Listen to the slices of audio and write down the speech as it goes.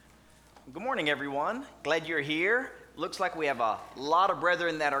Good morning, everyone. Glad you're here. Looks like we have a lot of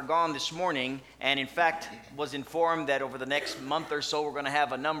brethren that are gone this morning, and in fact, was informed that over the next month or so, we're going to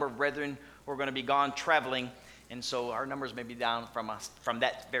have a number of brethren who are going to be gone traveling, and so our numbers may be down from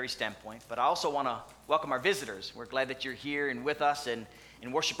that very standpoint. But I also want to welcome our visitors. We're glad that you're here and with us and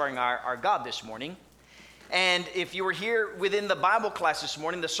worshiping our God this morning. And if you were here within the Bible class this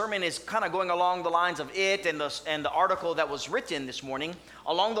morning, the sermon is kind of going along the lines of it and the article that was written this morning,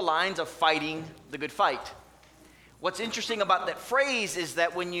 along the lines of fighting the good fight. What's interesting about that phrase is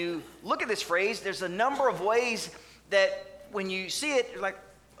that when you look at this phrase, there's a number of ways that when you see it, you're like,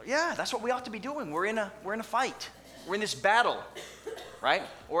 yeah, that's what we ought to be doing. We're in a fight. We're in this battle, right?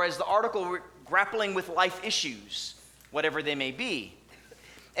 Or as the article, we're grappling with life issues, whatever they may be.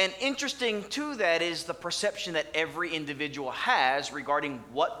 And interesting to that is the perception that every individual has regarding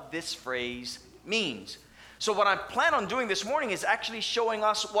what this phrase means. So what I plan on doing this morning is actually showing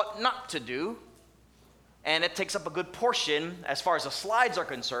us what not to do. And it takes up a good portion as far as the slides are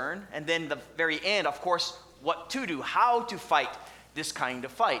concerned. And then the very end, of course, what to do, how to fight this kind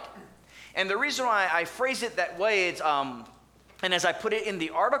of fight. And the reason why I phrase it that way is, and as I put it in the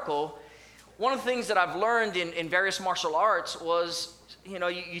article, one of the things that I've learned in various martial arts was,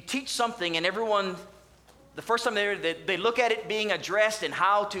 you teach something and everyone, the first time they look at it being addressed and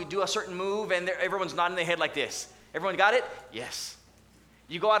how to do a certain move, and everyone's nodding their head like this. Everyone got it? Yes.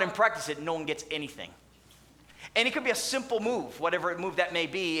 You go out and practice it, no one gets anything. And it could be a simple move, whatever move that may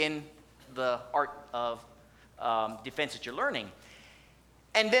be in the art of defense that you're learning.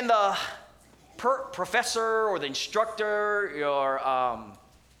 And then the professor or the instructor,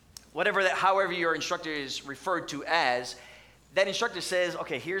 however your instructor is referred to as, that instructor says,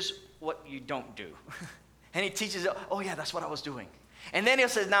 okay, here's what you don't do. And he teaches, oh yeah, that's what I was doing. And then he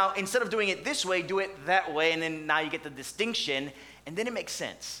says, now, instead of doing it this way, do it that way. And then now you get the distinction, and then it makes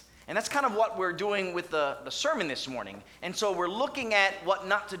sense. And that's kind of what we're doing with the sermon this morning. And so we're looking at what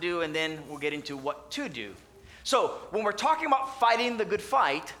not to do, and then we'll get into what to do. So when we're talking about fighting the good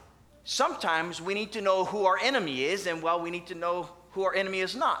fight, sometimes we need to know who our enemy is, and we need to know who our enemy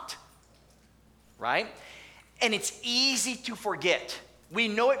is not. Right? And it's easy to forget. We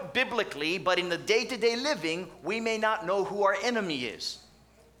know it biblically, but in the day-to-day living, we may not know who our enemy is.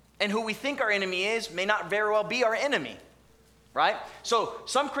 And who we think our enemy is may not very well be our enemy, right? So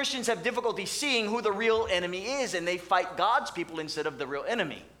some Christians have difficulty seeing who the real enemy is, and they fight God's people instead of the real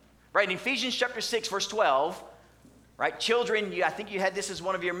enemy, right? In Ephesians chapter 6, verse 12, right? Children, I think you had this as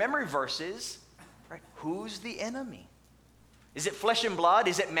one of your memory verses, right? Who's the enemy? Is it flesh and blood?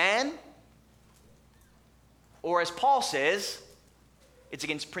 Is it man? Or as Paul says, it's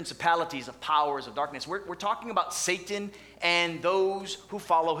against principalities of powers of darkness. We're talking about Satan and those who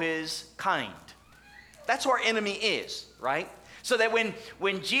follow his kind. That's who our enemy is, right? So that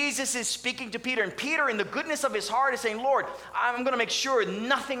when Jesus is speaking to Peter, and Peter in the goodness of his heart is saying, Lord, I'm going to make sure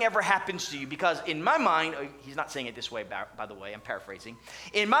nothing ever happens to you, because in my mind, he's not saying it this way, by the way, I'm paraphrasing.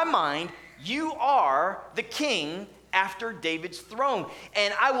 In my mind, you are the king after David's throne,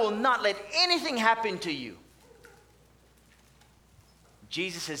 and I will not let anything happen to you.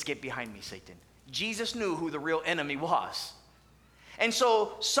 Jesus says, get behind me, Satan. Jesus knew who the real enemy was. And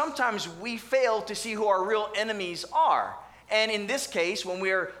so sometimes we fail to see who our real enemies are. And in this case, when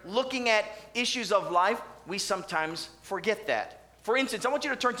we're looking at issues of life, we sometimes forget that. For instance, I want you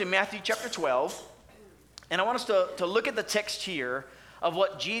to turn to Matthew chapter 12, and I want us to look at the text here of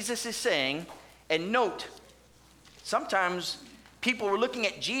what Jesus is saying, and note, sometimes people were looking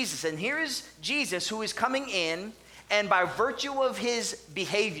at Jesus, and here is Jesus who is coming in, and by virtue of his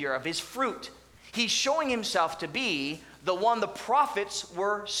behavior, of his fruit, he's showing himself to be the one the prophets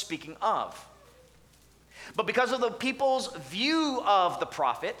were speaking of. But because of the people's view of the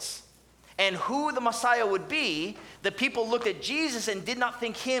prophets and who the Messiah would be, the people looked at Jesus and did not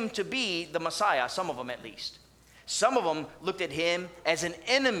think him to be the Messiah, some of them at least. Some of them looked at him as an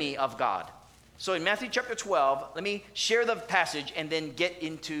enemy of God. So in Matthew chapter 12, let me share the passage and then get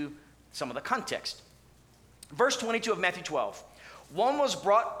into some of the context. Verse 22 of Matthew 12. One was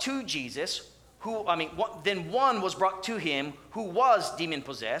brought to Jesus, then one was brought to him who was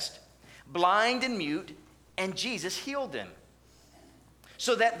demon-possessed, blind and mute, and Jesus healed him.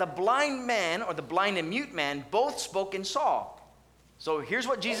 So that the blind man, or the blind and mute man, both spoke and saw. So here's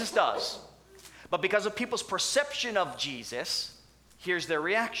what Jesus does. But because of people's perception of Jesus, here's their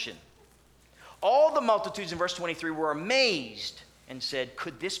reaction. All the multitudes in verse 23 were amazed and said,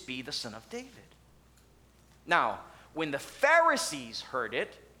 could this be the son of David? Now, when the Pharisees heard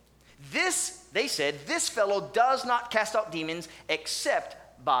it, they said, this fellow does not cast out demons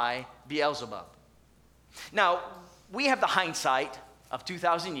except by Beelzebub. Now, we have the hindsight of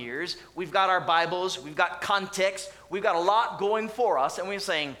 2,000 years. We've got our Bibles, we've got context, we've got a lot going for us, and we're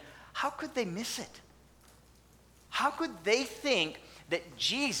saying, how could they miss it? How could they think that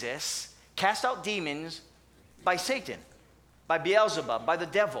Jesus cast out demons by Satan, by Beelzebub, by the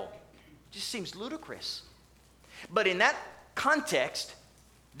devil? It just seems ludicrous. But in that context,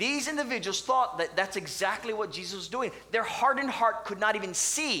 these individuals thought that that's exactly what Jesus was doing. Their hardened heart could not even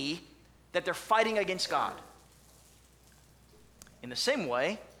see that they're fighting against God. In the same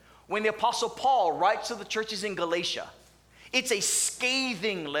way, when the Apostle Paul writes to the churches in Galatia, it's a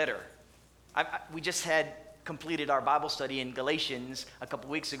scathing letter. We just had completed our Bible study in Galatians a couple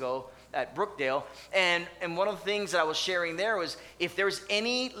weeks ago at Brookdale, and one of the things that I was sharing there was, if there's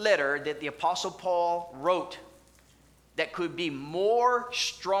any letter that the Apostle Paul wrote that could be more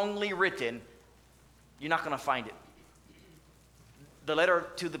strongly written, you're not going to find it. The letter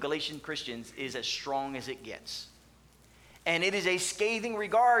to the Galatian Christians is as strong as it gets. And it is a scathing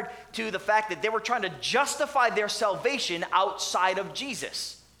regard to the fact that they were trying to justify their salvation outside of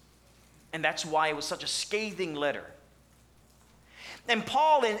Jesus. And that's why it was such a scathing letter. And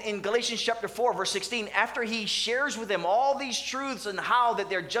Paul in Galatians chapter 4, verse 16, after he shares with them all these truths and how that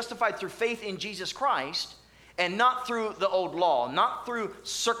they're justified through faith in Jesus Christ, and not through the old law, not through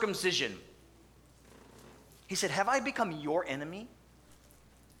circumcision, he said, have I become your enemy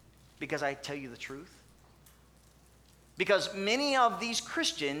because I tell you the truth? Because many of these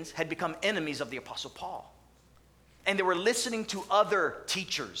Christians had become enemies of the Apostle Paul. And they were listening to other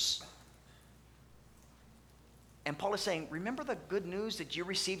teachers. And Paul is saying, remember the good news that you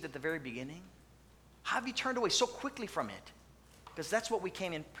received at the very beginning? How have you turned away so quickly from it? Because that's what we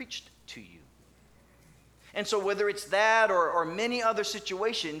came and preached to you. And so whether it's that or many other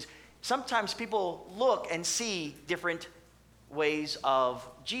situations, sometimes people look and see different ways of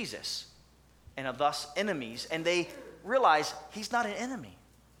Jesus and of thus enemies, and they realize he's not an enemy.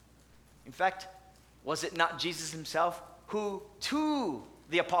 In fact, was it not Jesus himself who, to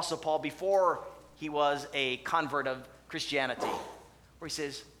the Apostle Paul, before he was a convert of Christianity, where he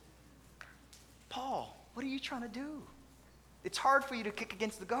says, Paul, what are you trying to do? It's hard for you to kick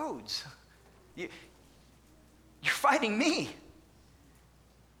against the goads. You're fighting me.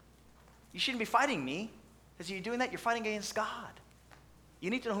 You shouldn't be fighting me. As you're doing that, you're fighting against God.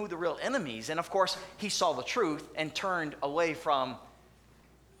 You need to know who the real enemy is. And of course, he saw the truth and turned away from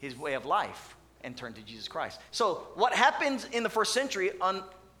his way of life and turned to Jesus Christ. So what happens in the first century,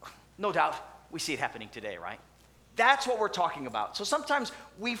 no doubt, we see it happening today, right? That's what we're talking about. So sometimes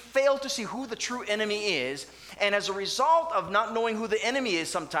we fail to see who the true enemy is. And as a result of not knowing who the enemy is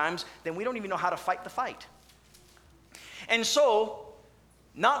sometimes, then we don't even know how to fight the fight. And so,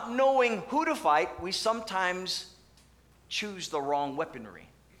 not knowing who to fight, we sometimes choose the wrong weaponry.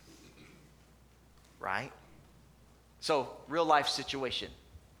 Right? So, real life situation.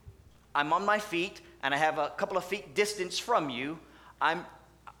 I'm on my feet, and I have a couple of feet distance from you. I'm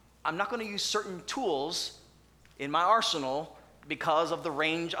not going to use certain tools in my arsenal because of the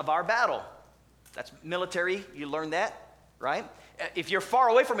range of our battle. That's military. You learn that, right? If you're far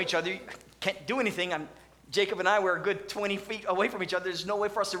away from each other, you can't do anything. Jacob and I were a good 20 feet away from each other. There's no way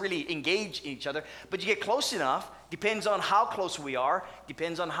for us to really engage each other. But you get close enough, depends on how close we are,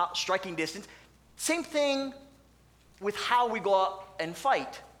 depends on how striking distance. Same thing with how we go out and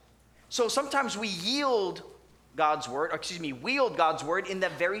fight. So sometimes we wield God's word in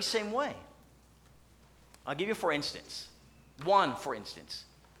that very same way. I'll give you one for instance.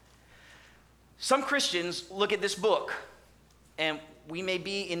 Some Christians look at this book, and we may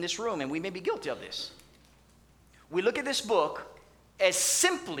be in this room, and we may be guilty of this. We look at this book as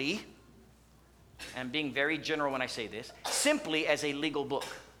simply, and being very general when I say this, simply as a legal book.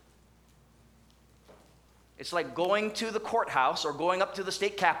 It's like going to the courthouse or going up to the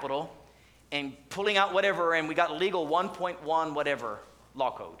state capitol and pulling out whatever, and we got legal 1.1 whatever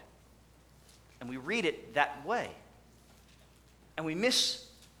law code. And we read it that way. And we miss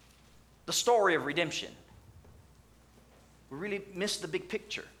the story of redemption. We really miss the big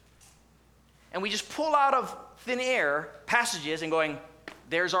picture. And we just pull out of thin air passages and going,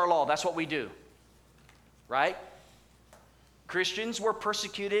 there's our law, that's what we do. Right? Christians were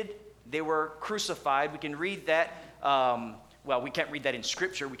persecuted, they were crucified. We can read that, we can't read that in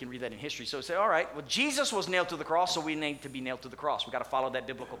Scripture, we can read that in history. So we say, all right, well, Jesus was nailed to the cross, so we need to be nailed to the cross. We've got to follow that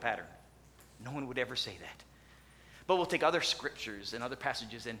biblical pattern. No one would ever say that. But we'll take other scriptures and other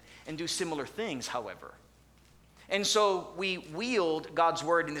passages and do similar things, however. And so we wield God's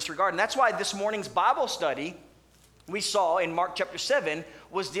word in this regard. And that's why this morning's Bible study we saw in Mark chapter 7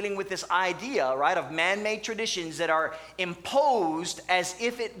 was dealing with this idea, right, of man-made traditions that are imposed as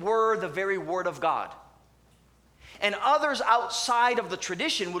if it were the very word of God. And others outside of the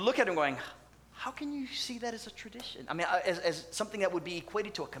tradition would look at him going, how can you see that as a tradition? I mean, as something that would be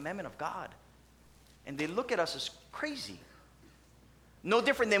equated to a commandment of God. And they look at us as crazy. No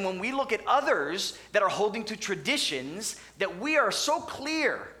different than when we look at others that are holding to traditions that we are so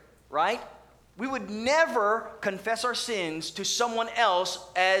clear, right? We would never confess our sins to someone else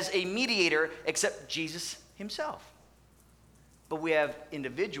as a mediator except Jesus himself. But we have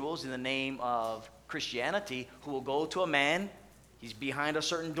individuals in the name of Christianity who will go to a man, he's behind a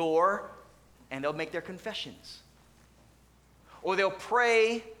certain door, and they'll make their confessions. Or they'll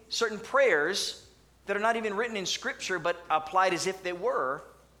pray certain prayers that are not even written in Scripture, but applied as if they were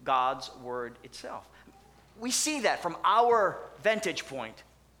God's word itself. We see that from our vantage point.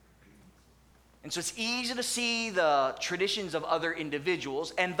 And so it's easy to see the traditions of other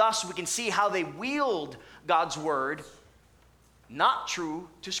individuals, and thus we can see how they wield God's word not true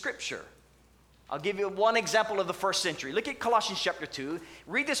to Scripture. I'll give you one example of the first century. Look at Colossians chapter 2.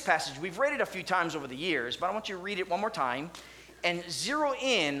 Read this passage. We've read it a few times over the years, but I want you to read it one more time and zero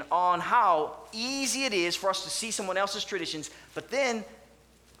in on how easy it is for us to see someone else's traditions. But then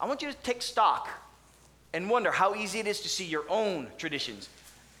I want you to take stock and wonder how easy it is to see your own traditions.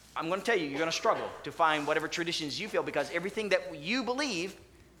 I'm going to tell you, you're going to struggle to find whatever traditions you feel, because everything that you believe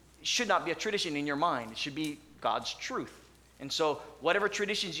should not be a tradition in your mind. It should be God's truth. And so whatever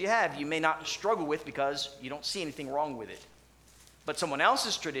traditions you have, you may not struggle with because you don't see anything wrong with it. But someone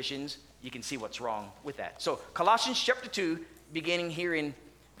else's traditions, you can see what's wrong with that. So Colossians chapter 2, beginning here in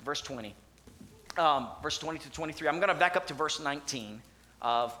verse 20. Verse 20 to 23. I'm going to back up to verse 19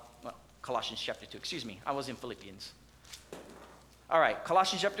 of Colossians chapter 2. Excuse me, I was in Philippians. All right,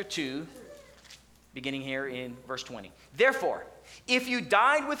 Colossians chapter 2, beginning here in verse 20. Therefore, if you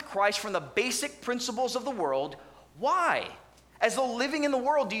died with Christ from the basic principles of the world, why, as though living in the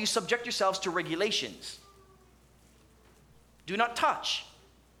world, do you subject yourselves to regulations? Do not touch,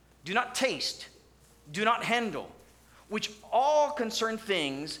 do not taste, do not handle, which all concern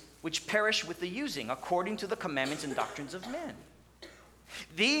things which perish with the using, according to the commandments and doctrines of men.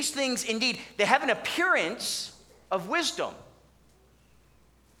 These things, indeed, they have an appearance of wisdom,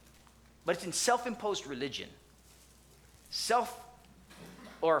 but it's in self-imposed religion,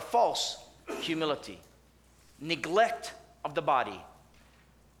 false humility, neglect of the body.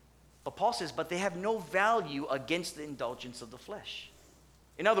 But Paul says, but they have no value against the indulgence of the flesh.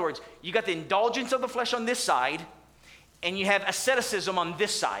 In other words, you got the indulgence of the flesh on this side, and you have asceticism on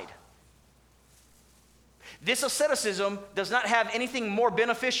this side. This asceticism does not have anything more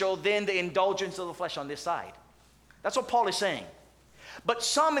beneficial than the indulgence of the flesh on this side. That's what Paul is saying. But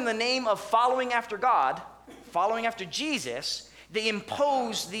some, in the name of following after God, following after Jesus, they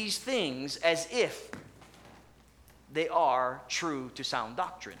impose these things as if they are true to sound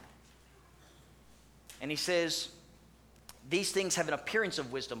doctrine. And he says, these things have an appearance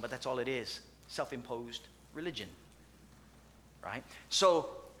of wisdom, but that's all it is, self-imposed religion. Right? So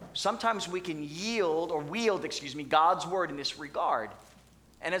sometimes we can wield God's word in this regard.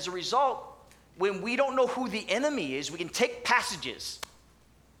 And as a result, when we don't know who the enemy is, we can take passages.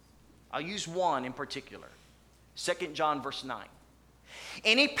 I'll use one in particular. 2 John verse 9.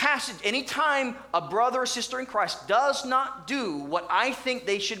 Any passage, anytime a brother or sister in Christ does not do what I think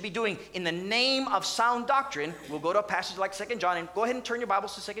they should be doing in the name of sound doctrine, we'll go to a passage like 2 John, and go ahead and turn your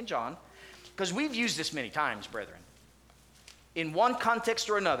Bibles to 2 John, because we've used this many times, brethren. In one context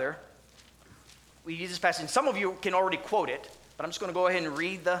or another, we use this passage. Some of you can already quote it, but I'm just going to go ahead and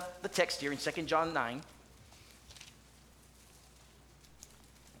read the text here in 2 John 9.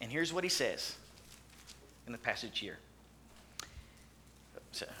 And here's what he says in the passage here.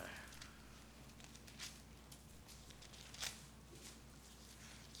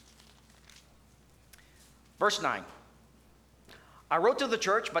 Verse 9. I wrote to the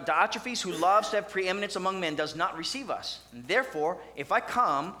church, but Diotrephes, who loves to have preeminence among men, does not receive us. And therefore, if I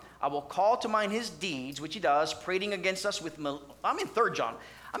come, I will call to mind his deeds, which he does, prating against us with... I'm in 3 John.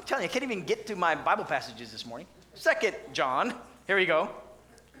 I'm telling you, I can't even get to my Bible passages this morning. 2 John. Here we go.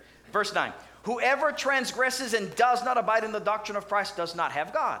 Verse 9. Whoever transgresses and does not abide in the doctrine of Christ does not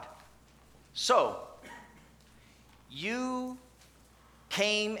have God. So, you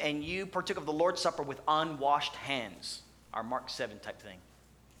came and you partook of the Lord's Supper with unwashed hands. Our Mark 7 type thing.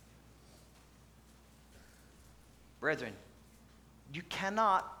 Brethren, you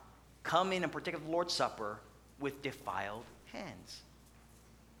cannot come in and partake of the Lord's Supper with defiled hands.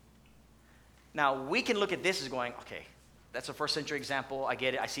 Now, we can look at this as going, okay, that's a first century example. I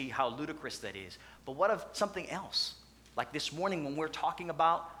get it. I see how ludicrous that is. But what of something else? Like this morning when we're talking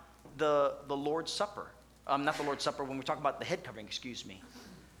about the Lord's Supper. Not the Lord's Supper, when we're talking about the head covering, excuse me.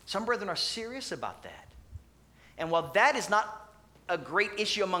 Some brethren are serious about that. And while that is not a great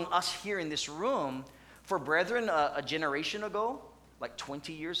issue among us here in this room, for brethren a generation ago, like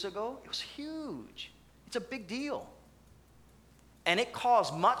 20 years ago, it was huge. It's a big deal. And it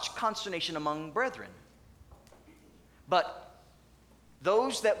caused much consternation among brethren. But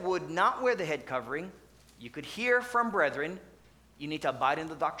those that would not wear the head covering, you could hear from brethren, you need to abide in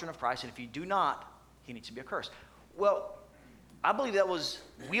the doctrine of Christ, and if you do not, he needs to be accursed. Well, I believe that was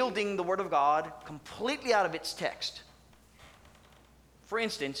wielding the Word of God completely out of its text. For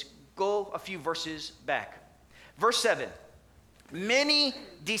instance, go a few verses back. Verse 7. Many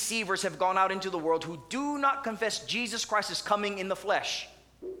deceivers have gone out into the world who do not confess Jesus Christ is coming in the flesh.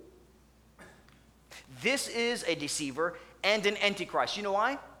 This is a deceiver and an antichrist. You know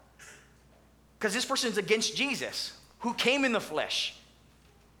why? Because this person is against Jesus, who came in the flesh.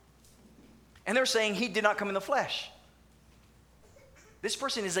 And they're saying he did not come in the flesh. This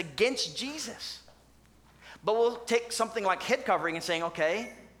person is against Jesus. But we'll take something like head covering and saying,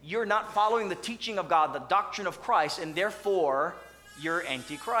 okay, you're not following the teaching of God, the doctrine of Christ, and therefore you're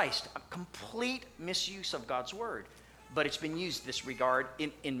antichrist. A complete misuse of God's word. But it's been used this regard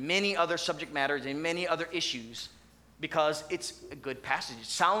in many other subject matters, in many other issues, because it's a good passage. It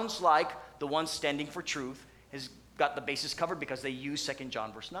sounds like the one standing for truth has got the basis covered because they use 2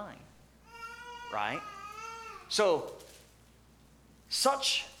 John verse 9. Right? So,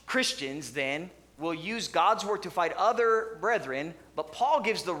 such Christians then will use God's word to fight other brethren, but Paul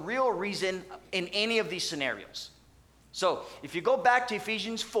gives the real reason in any of these scenarios. So, if you go back to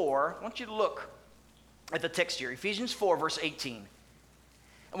Ephesians 4, I want you to look at the text here, Ephesians 4, verse 18. And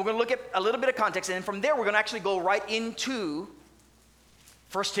we're going to look at a little bit of context, and then from there we're going to actually go right into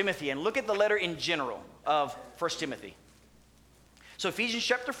 1 Timothy and look at the letter in general of 1 Timothy. So Ephesians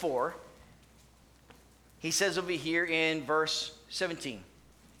chapter 4, he says over here in verse 17,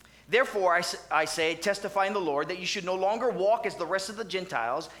 therefore I say, testify in the Lord, that you should no longer walk as the rest of the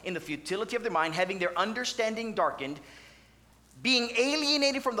Gentiles in the futility of their mind, having their understanding darkened, being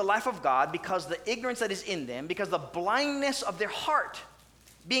alienated from the life of God because the ignorance that is in them, because the blindness of their heart,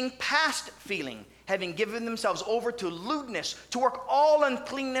 being past feeling, having given themselves over to lewdness, to work all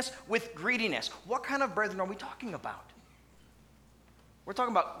uncleanness with greediness. What kind of brethren are we talking about? We're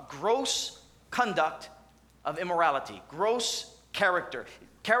talking about gross conduct of immorality, gross character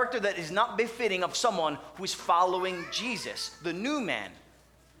that is not befitting of someone who is following Jesus, the new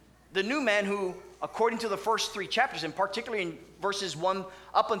man who, according to the first 3 chapters, and particularly in verses 1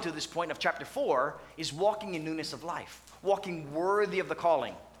 up until this point of chapter 4, is walking in newness of life, walking worthy of the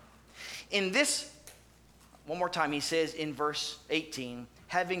calling. In this, one more time, he says in verse 18,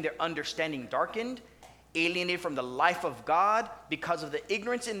 having their understanding darkened, alienated from the life of God because of the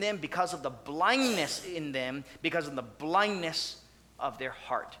ignorance in them, because of the blindness in them, because of the blindness of their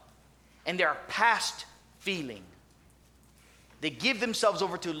heart. And they are past feeling. They give themselves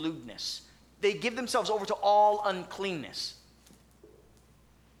over to lewdness. They give themselves over to all uncleanness.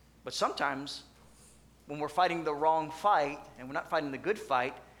 But sometimes, when we're fighting the wrong fight, and we're not fighting the good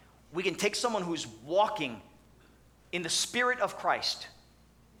fight, we can take someone who's walking in the Spirit of Christ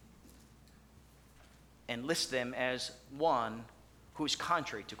and list them as one who is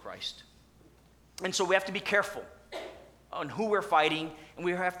contrary to Christ. And so we have to be careful on who we're fighting, and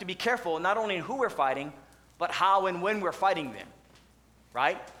we have to be careful not only in who we're fighting, but how and when we're fighting them,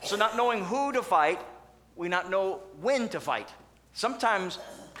 right? So not knowing who to fight, we not know when to fight. Sometimes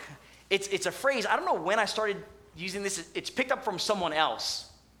it's a phrase, I don't know when I started using this, it's picked up from someone else.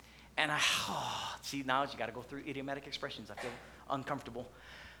 And see, now you got to go through idiomatic expressions. I feel uncomfortable.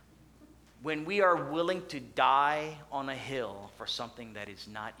 When we are willing to die on a hill for something that is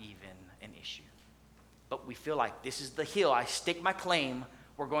not even an issue. But we feel like this is the hill, I stake my claim,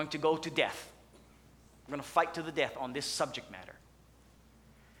 we're going to go to death. We're going to fight to the death on this subject matter.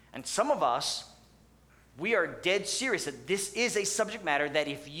 And some of us, we are dead serious that this is a subject matter that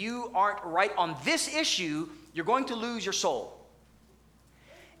if you aren't right on this issue, you're going to lose your soul.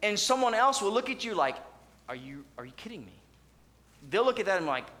 And someone else will look at you like, are you kidding me? They'll look at that and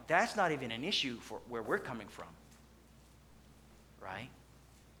like, that's not even an issue for where we're coming from. Right?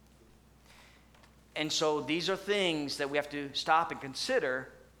 And so these are things that we have to stop and consider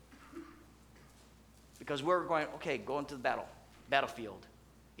because we're going, okay, go into the battlefield.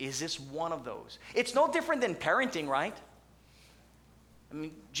 Is this one of those? It's no different than parenting, right? I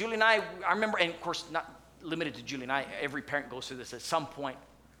mean, Julie and I remember, and of course, not limited to Julie and I, every parent goes through this at some point.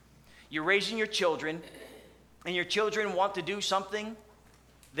 You're raising your children, and your children want to do something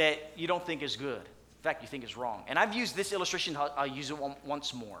that you don't think is good. In fact, you think is wrong. And I've used this illustration, I'll use it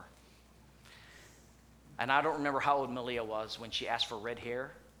once more. And I don't remember how old Malia was when she asked for red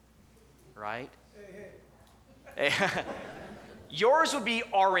hair, right? Yours would be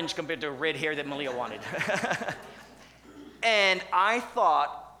orange compared to red hair that Malia wanted. And I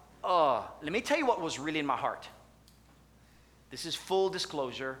thought, let me tell you what was really in my heart. This is full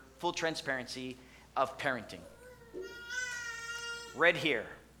disclosure, full transparency of parenting. Red hair.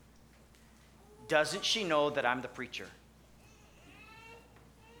 Doesn't she know that I'm the preacher?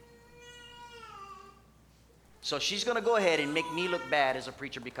 So she's going to go ahead and make me look bad as a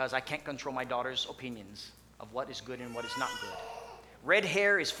preacher because I can't control my daughter's opinions of what is good and what is not good. Red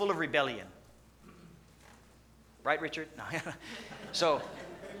hair is full of rebellion. Right, Richard? No. So,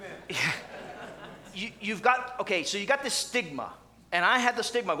 you've got this stigma. And I had the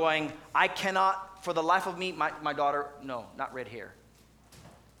stigma going, I cannot, for the life of me, my daughter, no, not red hair.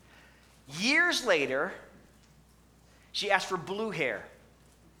 Years later, she asked for blue hair.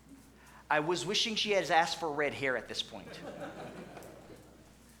 I was wishing she had asked for red hair at this point.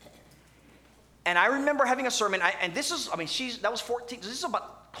 And I remember having a sermon, that was 14,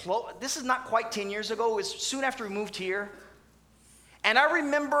 this is not quite 10 years ago. It was soon after we moved here. And I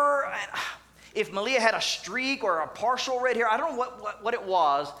remember if Malia had a streak or a partial red hair, I don't know what it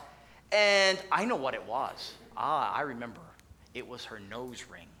was. And I know what it was. I remember. It was her nose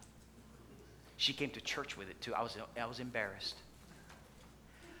ring. She came to church with it too. I was embarrassed.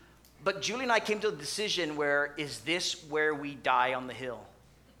 But Julie and I came to a decision where, is this where we die on the hill?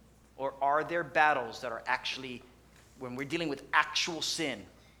 Or are there battles that are actually, when we're dealing with actual sin?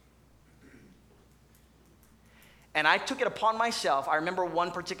 And I took it upon myself. I remember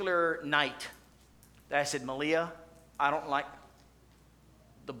one particular night that I said, Malia, I don't like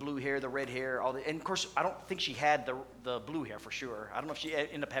the blue hair, the red hair, and of course, I don't think she had the blue hair for sure. I don't know if she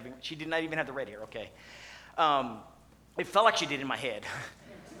ended up having, she did not even have the red hair, okay. It felt like she did in my head.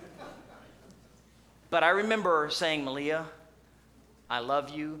 But I remember saying, Malia, I love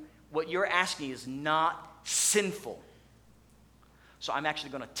you. What you're asking is not sinful. So I'm actually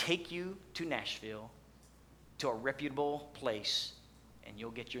going to take you to Nashville, to a reputable place, and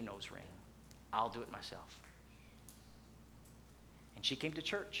you'll get your nose ring. I'll do it myself. And she came to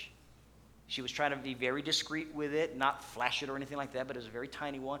church. She was trying to be very discreet with it, not flash it or anything like that, but it was a very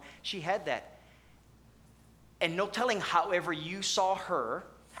tiny one. She had that. And no telling however you saw her,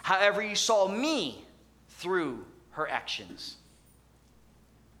 however you saw me through her actions.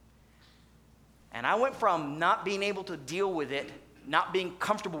 And I went from not being able to deal with it, not being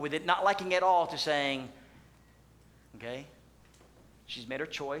comfortable with it, not liking it at all, to saying, okay, she's made her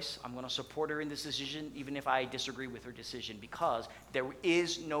choice. I'm going to support her in this decision, even if I disagree with her decision, because there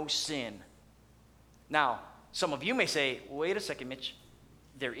is no sin. Now, some of you may say, wait a second, Mitch,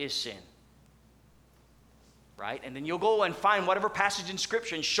 there is sin. Right? And then you'll go and find whatever passage in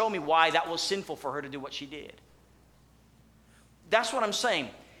Scripture and show me why that was sinful for her to do what she did. That's what I'm saying.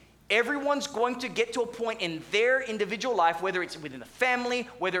 Everyone's going to get to a point in their individual life, whether it's within the family,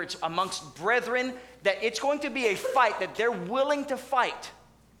 whether it's amongst brethren, that it's going to be a fight that they're willing to fight.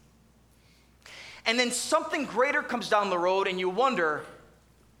 And then something greater comes down the road, and you wonder,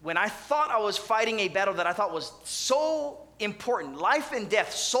 when I thought I was fighting a battle that I thought was so important, life and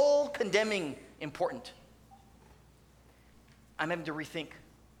death, soul-condemning important, I'm having to rethink,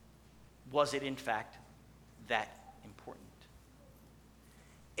 was it in fact that important?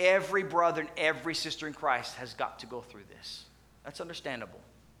 Every brother and every sister in Christ has got to go through this. That's understandable.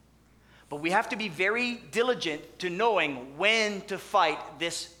 But we have to be very diligent to knowing when to fight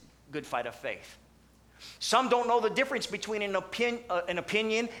this good fight of faith. Some don't know the difference between an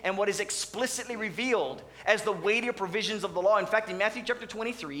opinion and what is explicitly revealed as the weightier provisions of the law. In fact, in Matthew chapter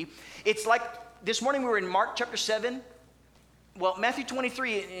 23, it's like this morning we were in Mark chapter 7. Well, Matthew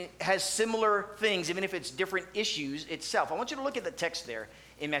 23 has similar things, even if it's different issues itself. I want you to look at the text there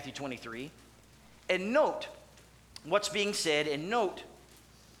in Matthew 23 and note what's being said and note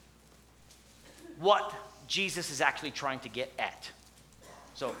what Jesus is actually trying to get at.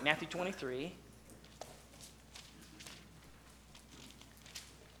 So, Matthew 23.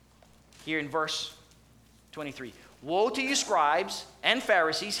 Here in verse 23. Woe to you, scribes and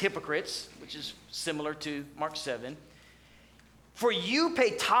Pharisees, hypocrites, which is similar to Mark 7. For you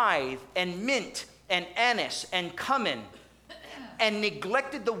pay tithe and mint and anise and cumin and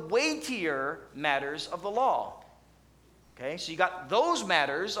neglected the weightier matters of the law. Okay, so you got those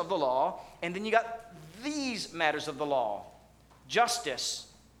matters of the law, and then you got these matters of the law. Justice,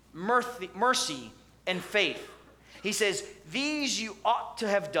 mercy, and faith. He says, these you ought to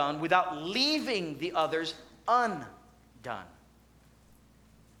have done without leaving the others undone.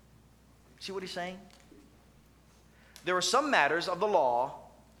 See what he's saying? There were some matters of the law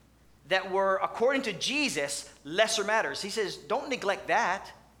that were, according to Jesus, lesser matters. He says, don't neglect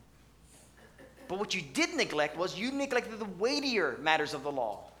that. But what you did neglect was you neglected the weightier matters of the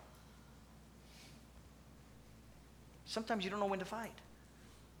law. Sometimes you don't know when to fight.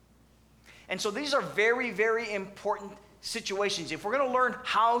 And so these are very, very important situations. If we're going to learn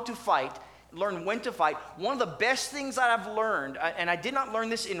how to fight, learn when to fight, one of the best things that I've learned, and I did not learn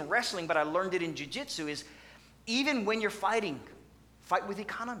this in wrestling, but I learned it in jiu-jitsu, is even when you're fighting, fight with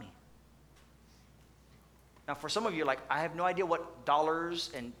economy. Now, for some of you, like, I have no idea what dollars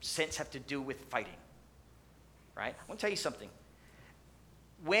and cents have to do with fighting, right? I want to tell you something.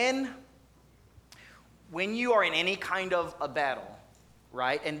 When you are in any kind of a battle,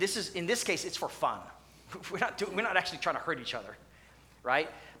 right? And this is, in this case, it's for fun. We're not actually trying to hurt each other, right?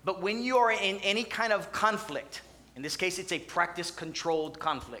 But when you are in any kind of conflict, in this case, it's a practice-controlled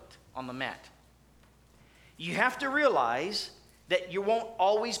conflict on the mat, you have to realize that you won't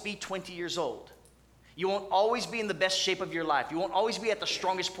always be 20 years old. You won't always be in the best shape of your life. You won't always be at the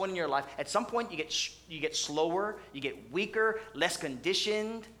strongest point in your life. At some point, you get slower, you get weaker, less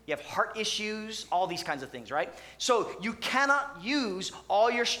conditioned, you have heart issues, all these kinds of things, right? So you cannot use all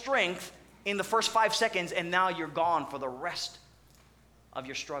your strength in the first 5 seconds, and now you're gone for the rest of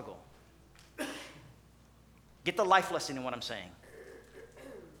your struggle. Get the life lesson in what I'm saying.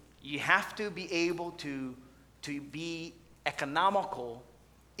 You have to be able to be economical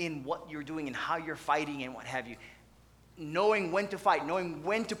in what you're doing and how you're fighting and what have you. Knowing when to fight, knowing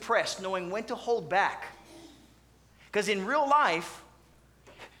when to press, knowing when to hold back. Because in real life,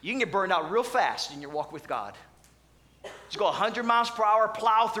 you can get burned out real fast in your walk with God. Just go 100 miles per hour,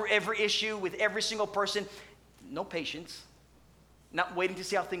 plow through every issue with every single person. No patience. Not waiting to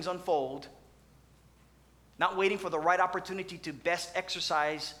see how things unfold. Not waiting for the right opportunity to best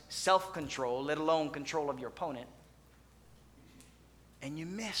exercise self-control, let alone control of your opponent. And you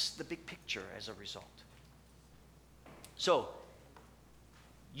miss the big picture as a result. So,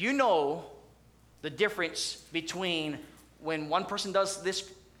 you know the difference between when one person does this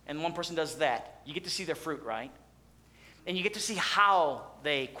and one person does that. You get to see their fruit, right? And you get to see how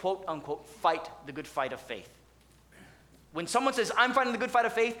they, quote unquote, fight the good fight of faith. When someone says, I'm fighting the good fight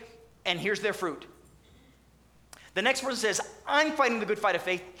of faith, and here's their fruit. The next person says, I'm fighting the good fight of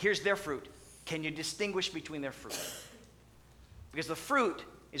faith, here's their fruit. Can you distinguish between their fruit? Because the fruit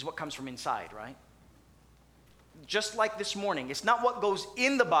is what comes from inside, right? Just like this morning, it's not what goes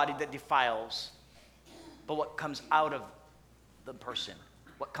in the body that defiles, but what comes out of the person,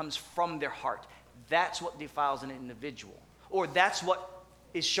 what comes from their heart. That's what defiles an individual, or that's what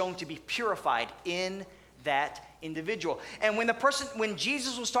is shown to be purified in that individual. And when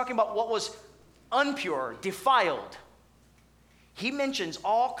Jesus was talking about what was impure, defiled, he mentions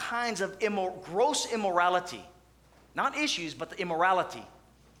all kinds of gross immorality. Not issues, but the immorality.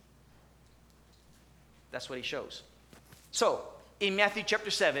 That's what he shows. So, in Matthew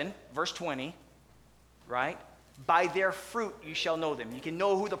chapter 7, verse 20, right? By their fruit you shall know them. You can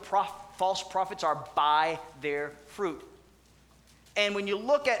know who the false prophets are by their fruit. And when you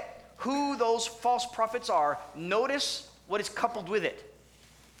look at who those false prophets are, notice what is coupled with it.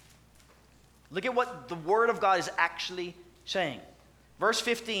 Look at what the Word of God is actually saying. Verse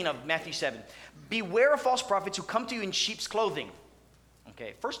 15 of Matthew 7. Beware of false prophets who come to you in sheep's clothing.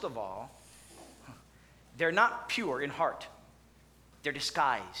 Okay, first of all, they're not pure in heart. They're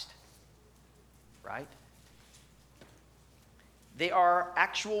disguised, right? They are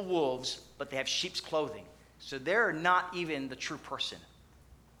actual wolves, but they have sheep's clothing. So they're not even the true person.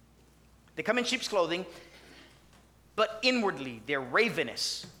 They come in sheep's clothing, but inwardly they're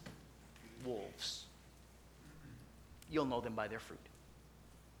ravenous wolves. You'll know them by their fruit.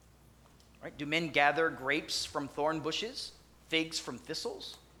 Right? Do men gather grapes from thorn bushes, figs from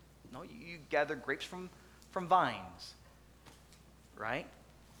thistles? No, you gather grapes from vines, right?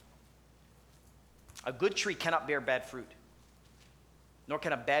 A good tree cannot bear bad fruit, nor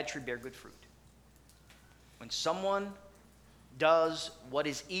can a bad tree bear good fruit. When someone does what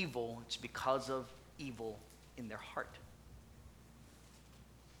is evil, it's because of evil in their heart.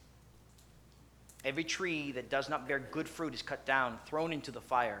 Every tree that does not bear good fruit is cut down, thrown into the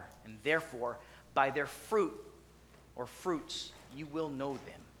fire, and therefore, by their fruit or fruits, you will know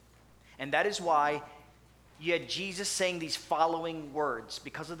them. And that is why you had Jesus saying these following words,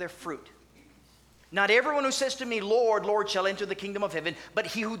 because of their fruit. Not everyone who says to me, Lord, Lord, shall enter the kingdom of heaven, but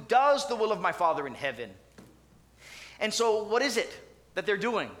he who does the will of my Father in heaven. And so, what is it that they're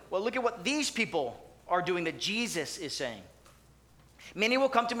doing? Well, look at what these people are doing that Jesus is saying. Many will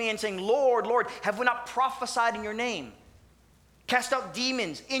come to me and saying, Lord, Lord, have we not prophesied in your name? Cast out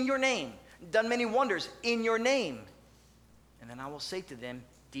demons in your name, done many wonders in your name. And then I will say to them,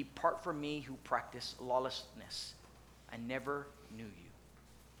 depart from me who practice lawlessness. I never knew you.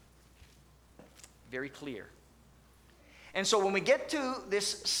 very clear. And so when we get to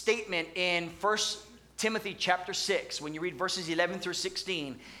this statement in 1 Timothy chapter 6, when you read verses 11 through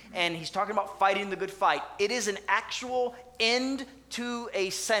 16, and he's talking about fighting the good fight, it is an actual end to a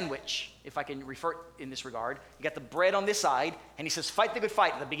sandwich, if I can refer in this regard. You got the bread on this side, and he says, fight the good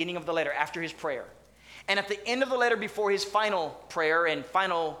fight at the beginning of the letter after his prayer. And at the end of the letter, before his final prayer and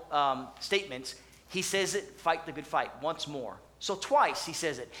final statements, he says it, fight the good fight, once more. So twice he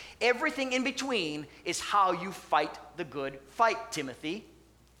says it. Everything in between is how you fight the good fight, Timothy.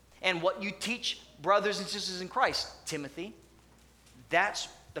 And what you teach brothers and sisters in Christ, Timothy. That's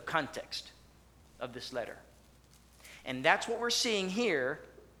the context of this letter. And that's what we're seeing here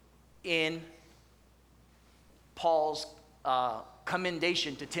in Paul's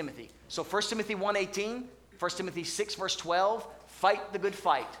commendation to Timothy. So 1 Timothy 1:18, 1 Timothy 6 verse 12, fight the good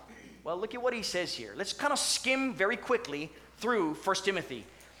fight. Well, look at what he says here. Let's kind of skim very quickly through 1 Timothy.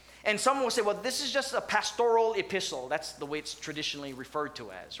 And someone will say, well, this is just a pastoral epistle. That's the way it's traditionally referred to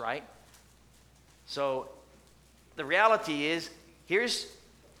as, right? So the reality is, here's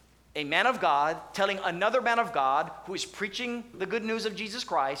a man of God telling another man of God who is preaching the good news of Jesus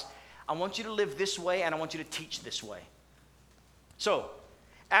Christ, I want you to live this way and I want you to teach this way. So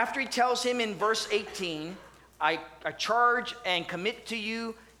after he tells him in verse 18, I charge and commit to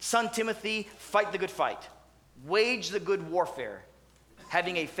you, son Timothy, fight the good fight. Wage the good warfare,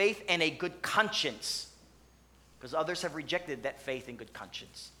 having a faith and a good conscience, because others have rejected that faith and good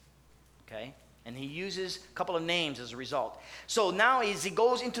conscience. Okay? And he uses a couple of names as a result. So now as he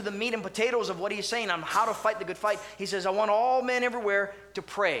goes into the meat and potatoes of what he's saying on how to fight the good fight, he says, I want all men everywhere to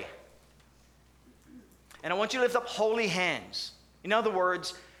pray. And I want you to lift up holy hands. In other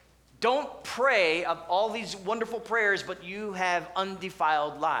words, don't pray of all these wonderful prayers, but you have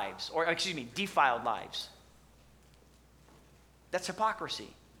defiled lives. That's hypocrisy.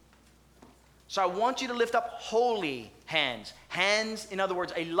 So I want you to lift up holy hands. Hands, in other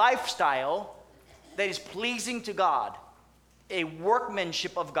words, a lifestyle that is pleasing to God, a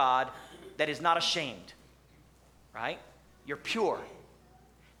workmanship of God that is not ashamed, right? You're pure.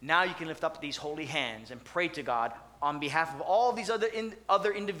 Now you can lift up these holy hands and pray to God on behalf of all these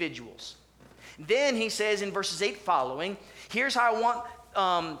other individuals. Then he says in verses 8 following, here's how I want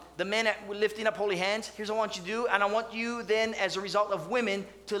the men lifting up holy hands, here's what I want you to do, and I want you then, as a result of women,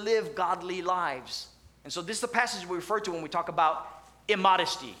 to live godly lives. And so this is the passage we refer to when we talk about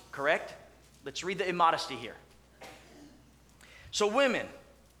immodesty, correct? Let's read the immodesty here. So women,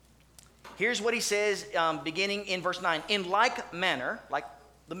 here's what he says beginning in verse 9. In like manner, like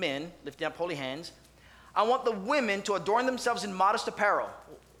the men lifting up holy hands, I want the women to adorn themselves in modest apparel.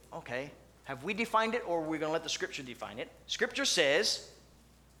 Okay, have we defined it, or are we going to let the scripture define it? Scripture says,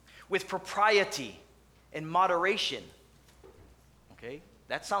 with propriety and moderation. Okay,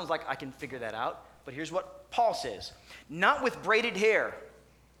 that sounds like I can figure that out. But here's what Paul says. Not with braided hair,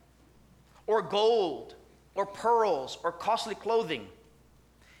 or gold, or pearls, or costly clothing.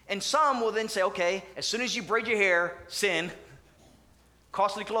 And some will then say, okay, as soon as you braid your hair, sin.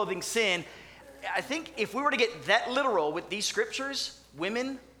 Costly clothing, sin. I think if we were to get that literal with these scriptures,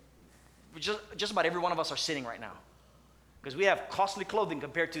 women, just about every one of us are sinning right now. Because we have costly clothing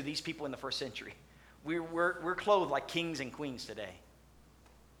compared to these people in the first century. We're clothed like kings and queens today.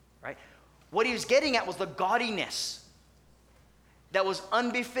 Right? What he was getting at was the gaudiness that was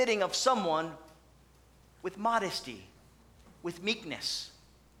unbefitting of someone with modesty, with meekness.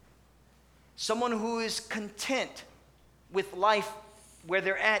 Someone who is content with life where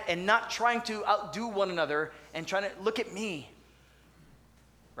they're at and not trying to outdo one another and trying to look at me.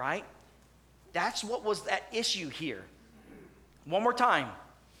 Right? That's what was that issue here. One more time.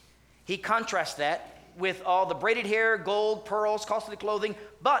 He contrasts that with all the braided hair, gold, pearls, costly clothing,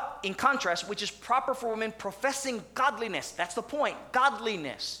 but in contrast, which is proper for women professing godliness. That's the point.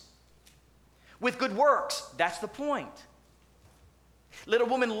 Godliness. With good works. That's the point. Let a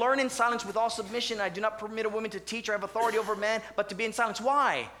woman learn in silence with all submission. I do not permit a woman to teach or have authority over a man, but to be in silence.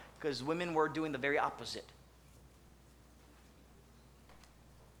 Why? Because women were doing the very opposite.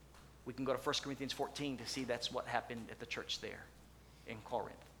 We can go to 1 Corinthians 14 to see that's what happened at the church there in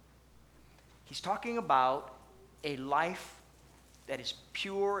Corinth. He's talking about a life that is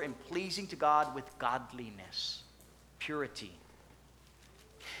pure and pleasing to God with godliness, purity.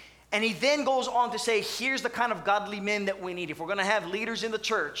 And he then goes on to say, here's the kind of godly men that we need. If we're going to have leaders in the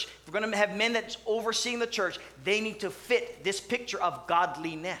church, if we're going to have men that's overseeing the church, they need to fit this picture of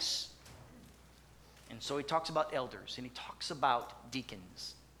godliness. And so he talks about elders, and he talks about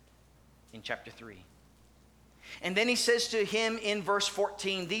deacons in chapter 3. And then he says to him in verse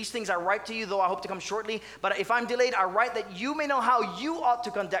 14, these things I write to you, though I hope to come shortly. But if I'm delayed, I write that you may know how you ought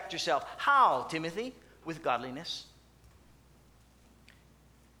to conduct yourself. How, Timothy? With godliness.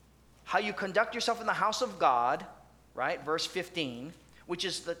 How you conduct yourself in the house of God, right? Verse 15, which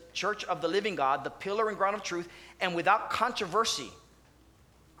is the church of the living God, the pillar and ground of truth, and without controversy.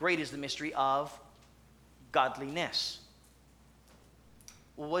 Great is the mystery of godliness.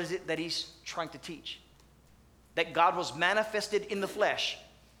 Well, what is it that he's trying to teach? That God was manifested in the flesh,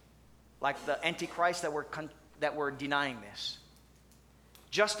 like the Antichrist that were denying this.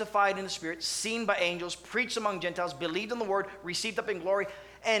 Justified in the Spirit, seen by angels, preached among Gentiles, believed in the word, received up in glory.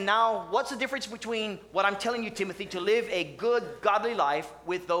 And now, what's the difference between what I'm telling you, Timothy, to live a good, godly life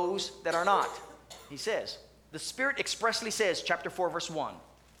with those that are not? He says, the Spirit expressly says, chapter 4, verse 1,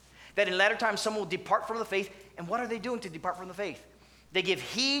 that in latter times some will depart from the faith. And what are they doing to depart from the faith? They give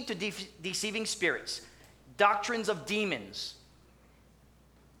heed to deceiving spirits, doctrines of demons.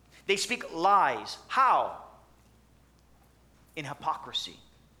 They speak lies. How? In hypocrisy.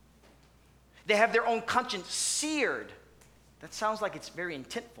 They have their own conscience seared. That sounds like it's very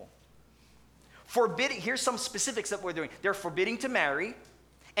intentful. Forbidding, here's some specifics that we're doing. They're forbidding to marry,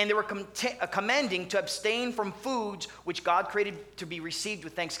 and they were commanding to abstain from foods which God created to be received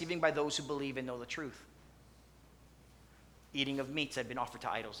with thanksgiving by those who believe and know the truth. Eating of meats that have been offered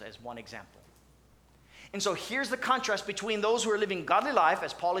to idols as one example. And so here's the contrast between those who are living godly life,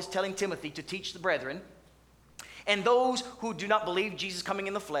 as Paul is telling Timothy to teach the brethren, and those who do not believe Jesus coming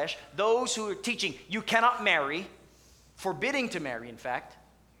in the flesh, those who are teaching you cannot marry, forbidding to marry, in fact,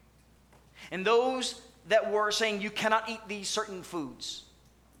 and those that were saying you cannot eat these certain foods,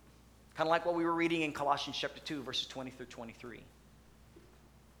 kind of like what we were reading in Colossians chapter 2, verses 20 through 23.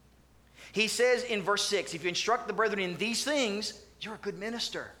 He says in verse 6, if you instruct the brethren in these things, you're a good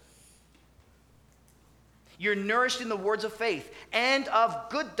minister. You're nourished in the words of faith and of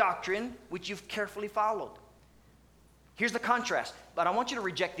good doctrine, which you've carefully followed. Here's the contrast, but I want you to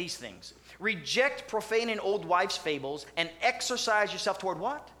reject these things. Reject profane and old wives' fables and exercise yourself toward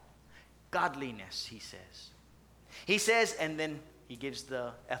what? Godliness, he says. He says, and then he gives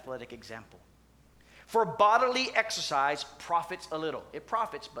the athletic example. For bodily exercise profits a little. It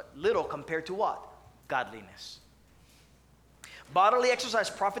profits, but little compared to what? Godliness. Bodily exercise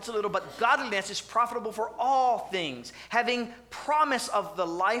profits a little, but godliness is profitable for all things, having promise of the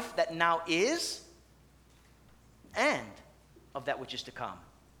life that now is and of that which is to come.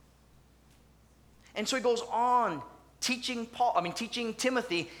 And so he goes on teaching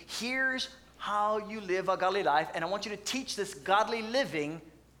Timothy, here's how you live a godly life, and I want you to teach this godly living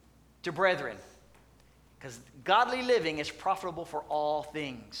to brethren. Because godly living is profitable for all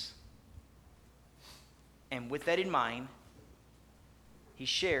things. And with that in mind, he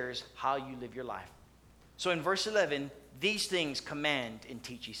shares how you live your life. So in verse 11, these things command and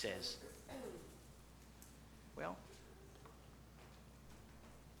teach, he says. Well,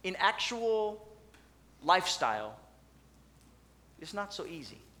 in actual lifestyle, it's not so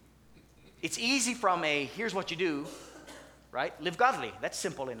easy. It's easy from a, here's what you do, right? Live godly. That's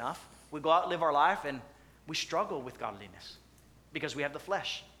simple enough. We go out, live our life, and we struggle with godliness because we have the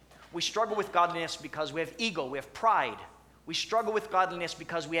flesh. We struggle with godliness because we have ego, we have pride. We struggle with godliness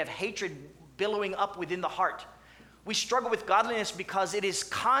because we have hatred billowing up within the heart. We struggle with godliness because it is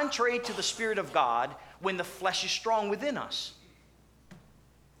contrary to the Spirit of God when the flesh is strong within us.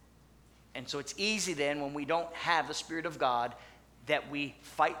 And so it's easy then when we don't have the Spirit of God that we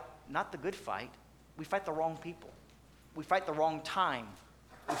fight, not the good fight, we fight the wrong people. We fight the wrong time.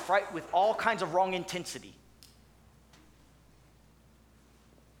 We fight with all kinds of wrong intensity.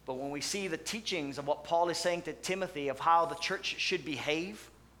 But when we see the teachings of what Paul is saying to Timothy of how the church should behave,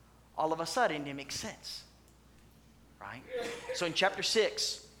 all of a sudden it makes sense, right? So in chapter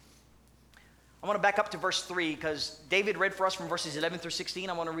 6, I want to back up to verse 3 because David read for us from verses 11 through 16.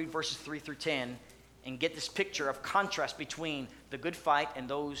 I want to read verses 3 through 10 and get this picture of contrast between the good fight and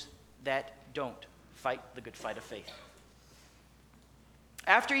those that don't fight the good fight of faith.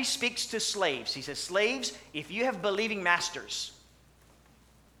 After he speaks to slaves, he says, slaves, if you have believing masters,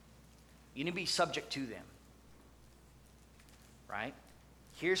 you need to be subject to them, right?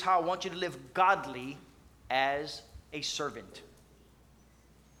 Here's how I want you to live godly as a servant.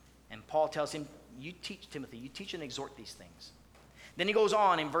 And Paul tells him, you teach Timothy, you teach and exhort these things. Then he goes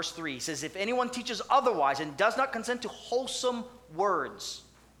on in verse 3. He says, if anyone teaches otherwise and does not consent to wholesome words,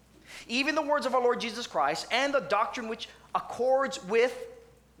 even the words of our Lord Jesus Christ and the doctrine which accords with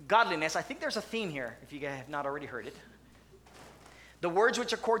godliness. I think there's a theme here, if you have not already heard it. The words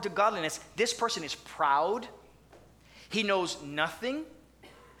which accord to godliness, this person is proud. He knows nothing,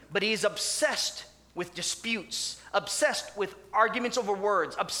 but he is obsessed with disputes, obsessed with arguments over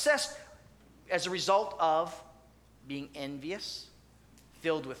words, obsessed as a result of being envious,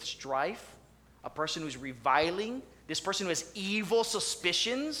 filled with strife, a person who's reviling, this person who has evil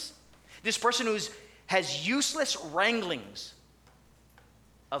suspicions, this person who has useless wranglings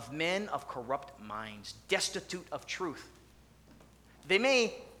of men of corrupt minds, destitute of truth. They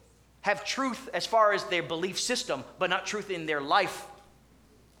may have truth as far as their belief system, but not truth in their life,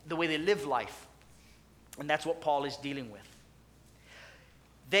 the way they live life. And that's what Paul is dealing with.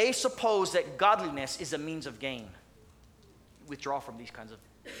 They suppose that godliness is a means of gain. Withdraw from these kinds of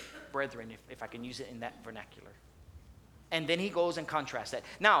brethren, if I can use it in that vernacular. And then he goes and contrasts that.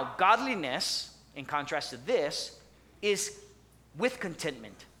 Now, godliness, in contrast to this, is with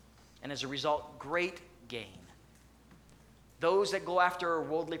contentment, and as a result, great gain. Those that go after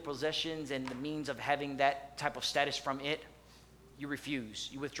worldly possessions and the means of having that type of status from it, you refuse,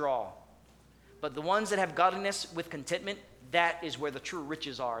 you withdraw. But the ones that have godliness with contentment, that is where the true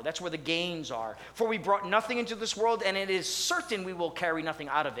riches are. That's where the gains are. For we brought nothing into this world, and it is certain we will carry nothing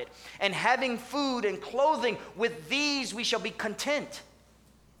out of it. And having food and clothing, with these we shall be content.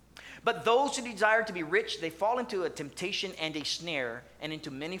 But those who desire to be rich, they fall into a temptation and a snare, and into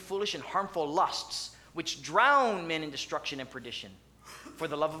many foolish and harmful lusts, which drown men in destruction and perdition. For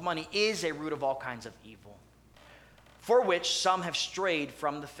the love of money is a root of all kinds of evil, for which some have strayed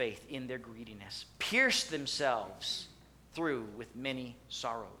from the faith in their greediness, pierced themselves through with many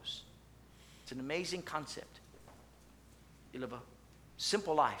sorrows. It's an amazing concept. You live a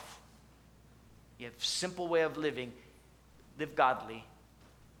simple life. You have a simple way of living. Live godly.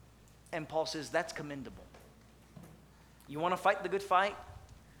 And Paul says that's commendable. You want to fight the good fight?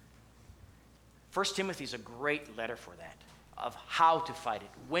 1 Timothy is a great letter for that, of how to fight it,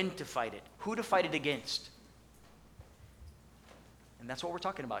 when to fight it, who to fight it against. And that's what we're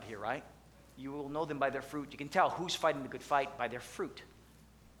talking about here, right? You will know them by their fruit. You can tell who's fighting the good fight by their fruit.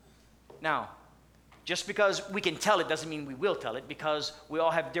 Now, just because we can tell it doesn't mean we will tell it, because we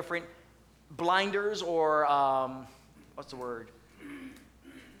all have different blinders or, what's the word?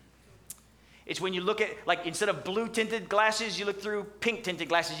 It's when you look at, like, instead of blue tinted glasses, you look through pink tinted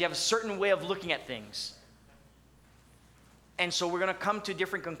glasses. You have a certain way of looking at things. And so we're going to come to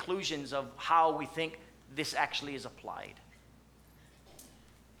different conclusions of how we think this actually is applied.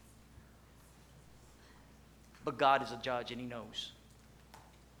 But God is a judge, and he knows.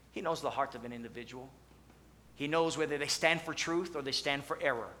 He knows the heart of an individual. He knows whether they stand for truth or they stand for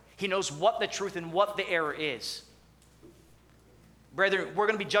error. He knows what the truth and what the error is. Brethren, we're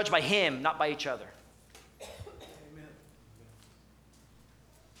going to be judged by him, not by each other. Amen.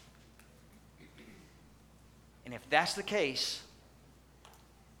 And if that's the case,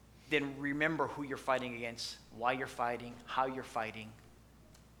 then remember who you're fighting against, why you're fighting, how you're fighting.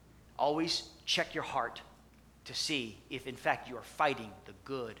 Always check your heart to see if, in fact, you are fighting the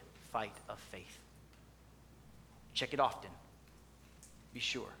good fight of faith. Check it often. Be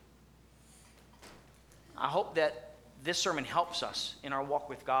sure. I hope that this sermon helps us in our walk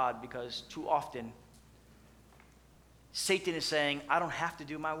with God, because too often Satan is saying, I don't have to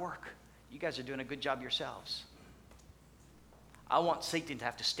do my work. You guys are doing a good job yourselves. I want Satan to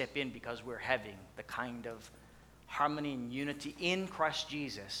have to step in, because we're having the kind of harmony and unity in Christ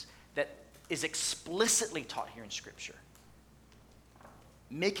Jesus that is explicitly taught here in Scripture.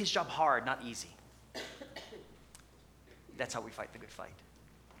 Make his job hard, not easy. That's how we fight the good fight.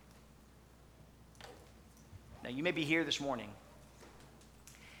 Now, you may be here this morning,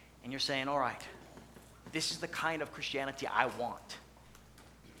 and you're saying, all right, this is the kind of Christianity I want.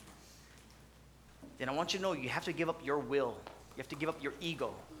 Then I want you to know you have to give up your will. You have to give up your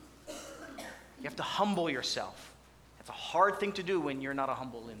ego. You have to humble yourself. That's a hard thing to do when you're not a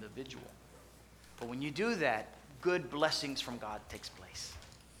humble individual. But when you do that, good blessings from God takes place.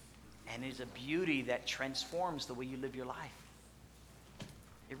 And it is a beauty that transforms the way you live your life.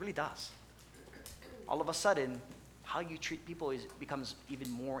 It really does. All of a sudden, how you treat people becomes even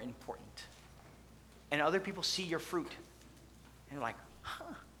more important. And other people see your fruit. And they're like, huh.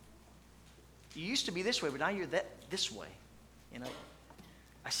 You used to be this way, but now you're this way. You know,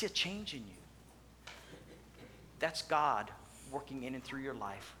 I see a change in you. That's God working in and through your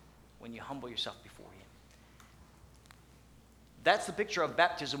life when you humble yourself before him. That's the picture of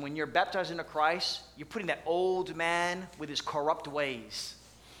baptism. When you're baptized into Christ, you're putting that old man with his corrupt ways,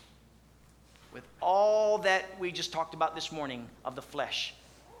 with all that we just talked about this morning of the flesh.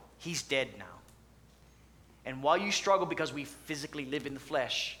 He's dead now. And while you struggle because we physically live in the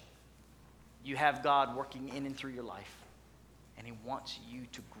flesh, you have God working in and through your life. And he wants you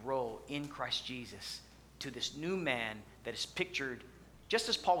to grow in Christ Jesus to this new man that is pictured just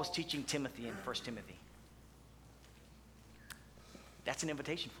as Paul was teaching Timothy in 1 Timothy. That's an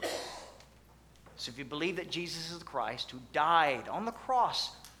invitation for you. So if you believe that Jesus is the Christ who died on the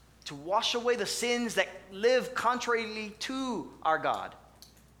cross to wash away the sins that live contrarily to our God,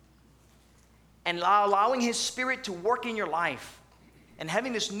 and allowing his Spirit to work in your life, and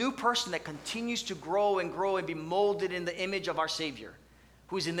having this new person that continues to grow and be molded in the image of our Savior,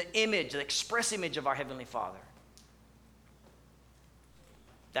 who is in the image, the express image of our Heavenly Father.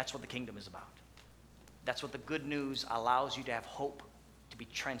 That's what the kingdom is about. That's what the good news allows you to have hope to be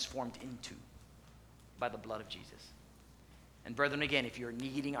transformed into by the blood of Jesus. And brethren, again, if you're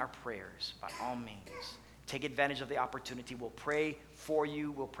needing our prayers, by all means, take advantage of the opportunity. We'll pray for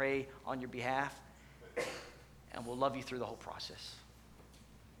you. We'll pray on your behalf. And we'll love you through the whole process.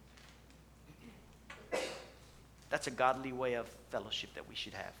 That's a godly way of fellowship that we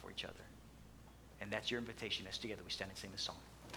should have for each other. And that's your invitation as together we stand and sing this song.